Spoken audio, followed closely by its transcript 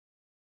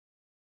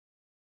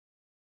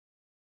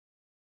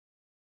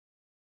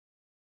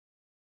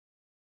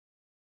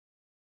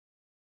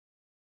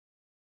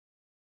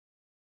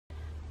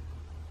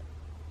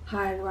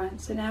Hi everyone,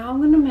 so now I'm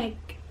going to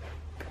make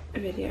a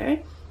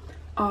video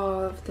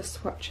of the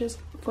swatches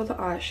for the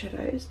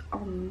eyeshadows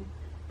on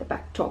the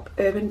Backtalk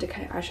Urban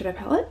Decay eyeshadow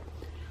palette.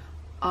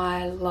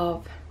 I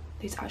love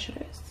these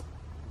eyeshadows.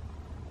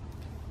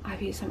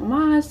 I've used some on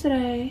my eyes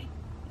today.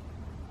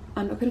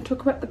 I'm not going to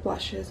talk about the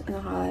blushes and the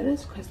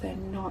highlighters because they're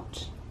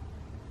not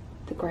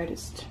the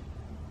greatest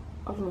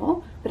of them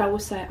all, but I will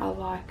say I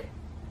like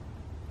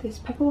this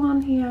purple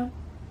one here.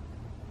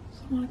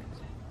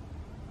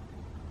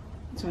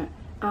 Sorry.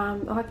 I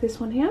like this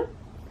one here.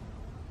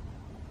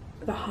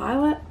 The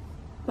highlighter.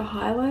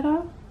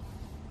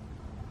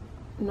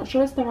 I'm not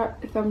sure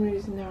if I'm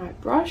using the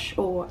right brush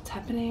or what's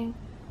happening.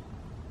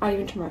 I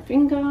even turned my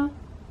finger.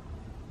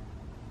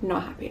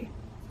 Not happy,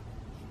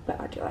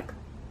 but I do like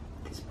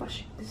this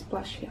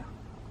blush here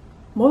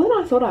more than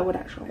I thought I would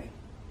actually.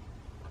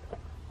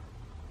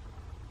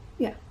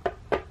 Yeah,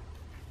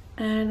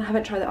 and I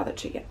haven't tried the other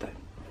two yet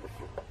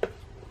though.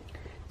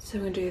 So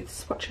we're gonna do the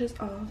swatches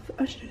of the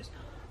eyeshadows.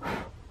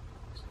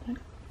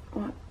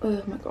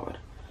 Oh my god.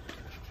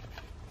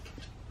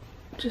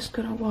 Just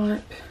gonna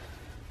wipe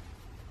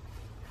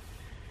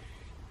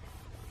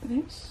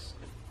this.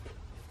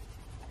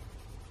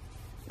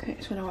 Okay,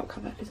 just gonna know what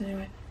colour it is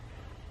anyway.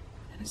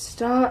 And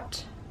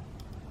start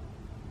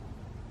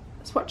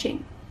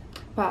swatching.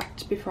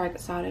 But before I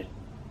get started,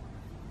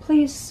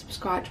 please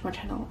subscribe to my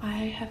channel. I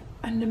have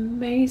an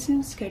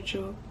amazing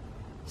schedule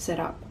set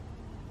up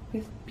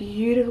with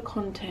beautiful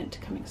content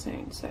coming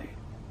soon, so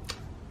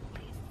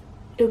please,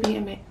 it'll be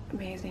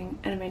amazing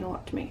and it'll mean a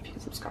lot to me if you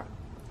can subscribe.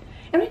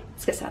 Anyway,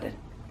 let's get started.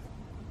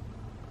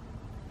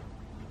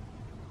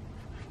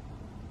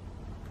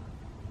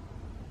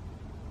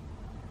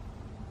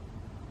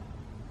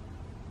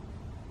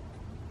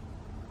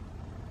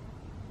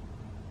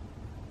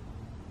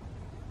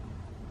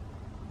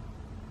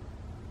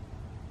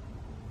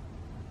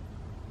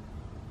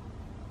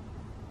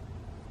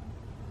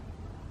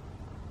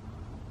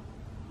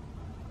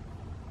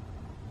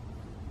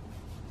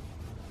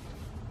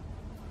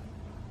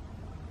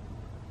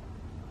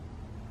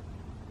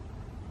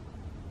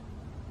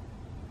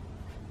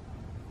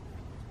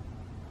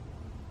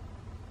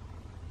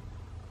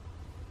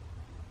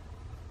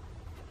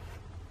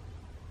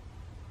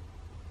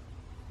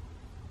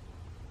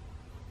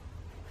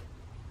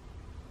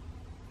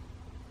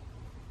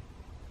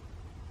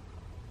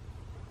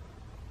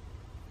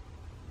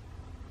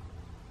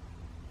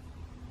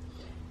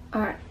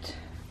 Alright,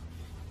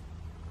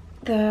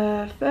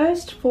 the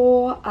first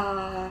four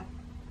are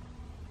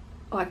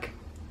like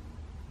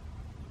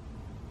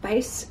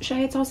base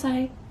shades, I'll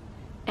say,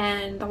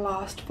 and the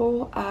last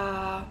four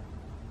are,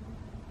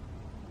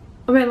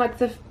 like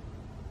the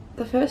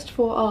first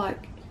four are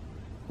like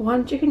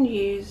ones you can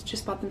use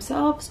just by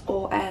themselves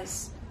or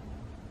as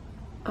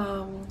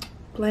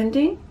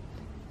blending,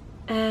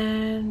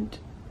 and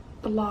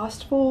the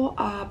last four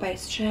are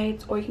base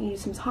shades, or you can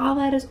use them as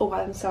highlighters or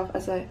by themselves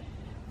as a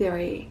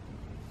very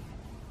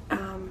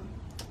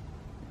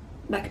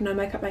like no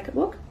makeup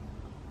look.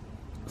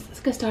 So let's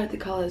get started with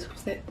the colours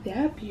because they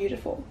are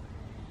beautiful.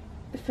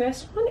 The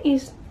first one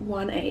is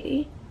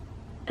 180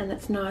 and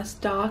that's nice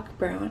dark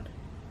brown.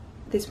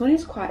 This one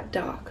is quite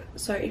dark,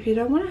 so if you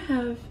don't want to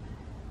have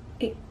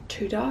it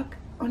too dark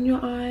on your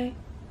eye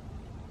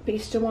but you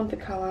still want the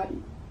colour,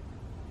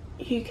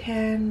 you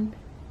can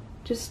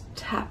just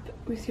tap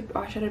with your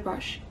eyeshadow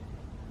brush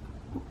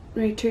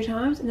maybe 2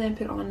 times and then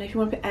put it on. If you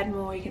want to add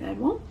more, you can add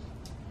more.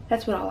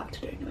 That's what I like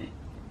to do anyway.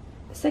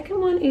 The second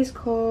one is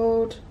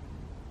called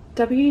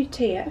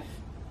WTF,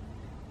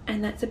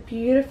 and that's a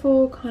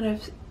beautiful kind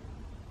of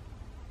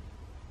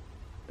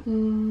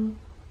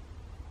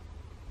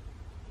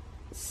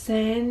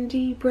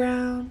sandy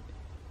brown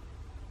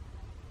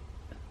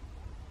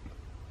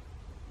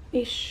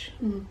ish.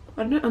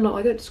 I don't know, I'm not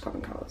like good at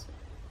describing colours.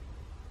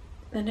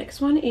 The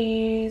next one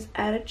is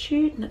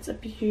Attitude, and it's a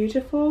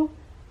beautiful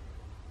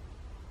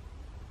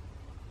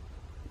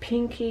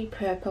pinky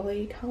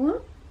purpley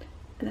colour,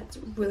 and that's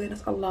really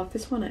nice. I love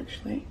this one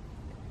actually.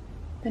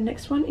 The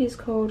next one is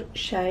called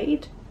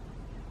Shade,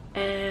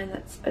 and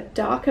that's a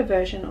darker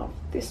version of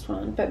this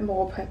one but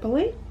more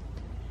purpley.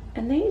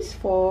 And these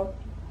four,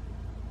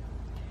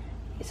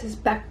 it says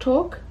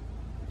Backtalk.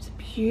 It's a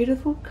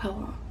beautiful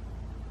colour.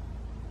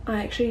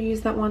 I actually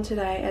used that one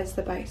today as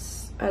the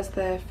base, as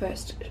the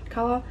first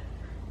colour,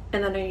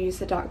 and then I used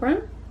the dark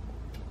brown.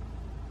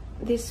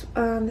 This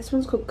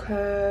one's called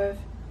Curve,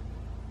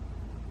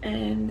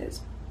 and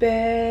it's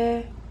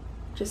Bare,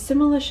 just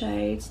similar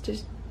shades,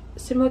 just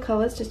similar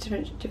colours, just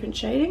different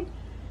shading,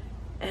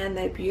 and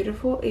they're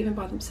beautiful even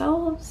by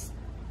themselves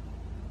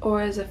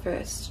or as a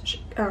first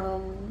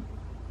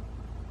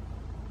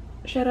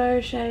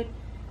shadow shade.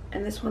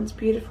 And this one's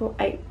beautiful,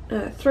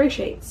 3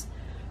 sheets,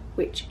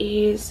 which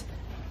is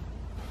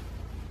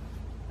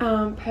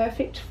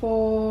perfect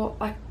for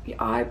like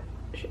your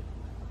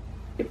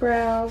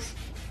brows.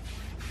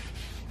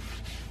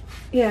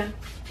 Yeah,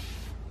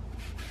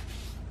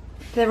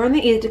 they're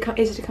only easy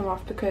to come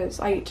off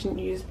because I didn't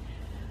use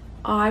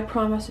eye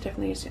primer, so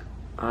definitely use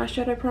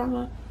eyeshadow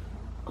primer.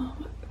 Oh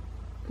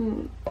my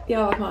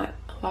Yeah, I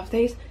love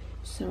these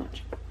so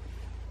much.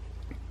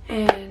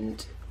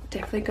 And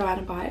definitely go out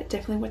and buy it.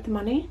 Definitely worth the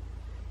money.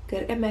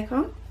 Get it at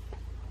Mecca.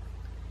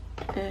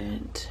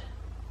 And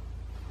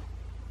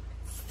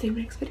see you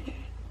next video.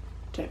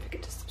 Don't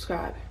forget to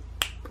subscribe.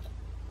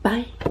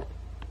 Bye.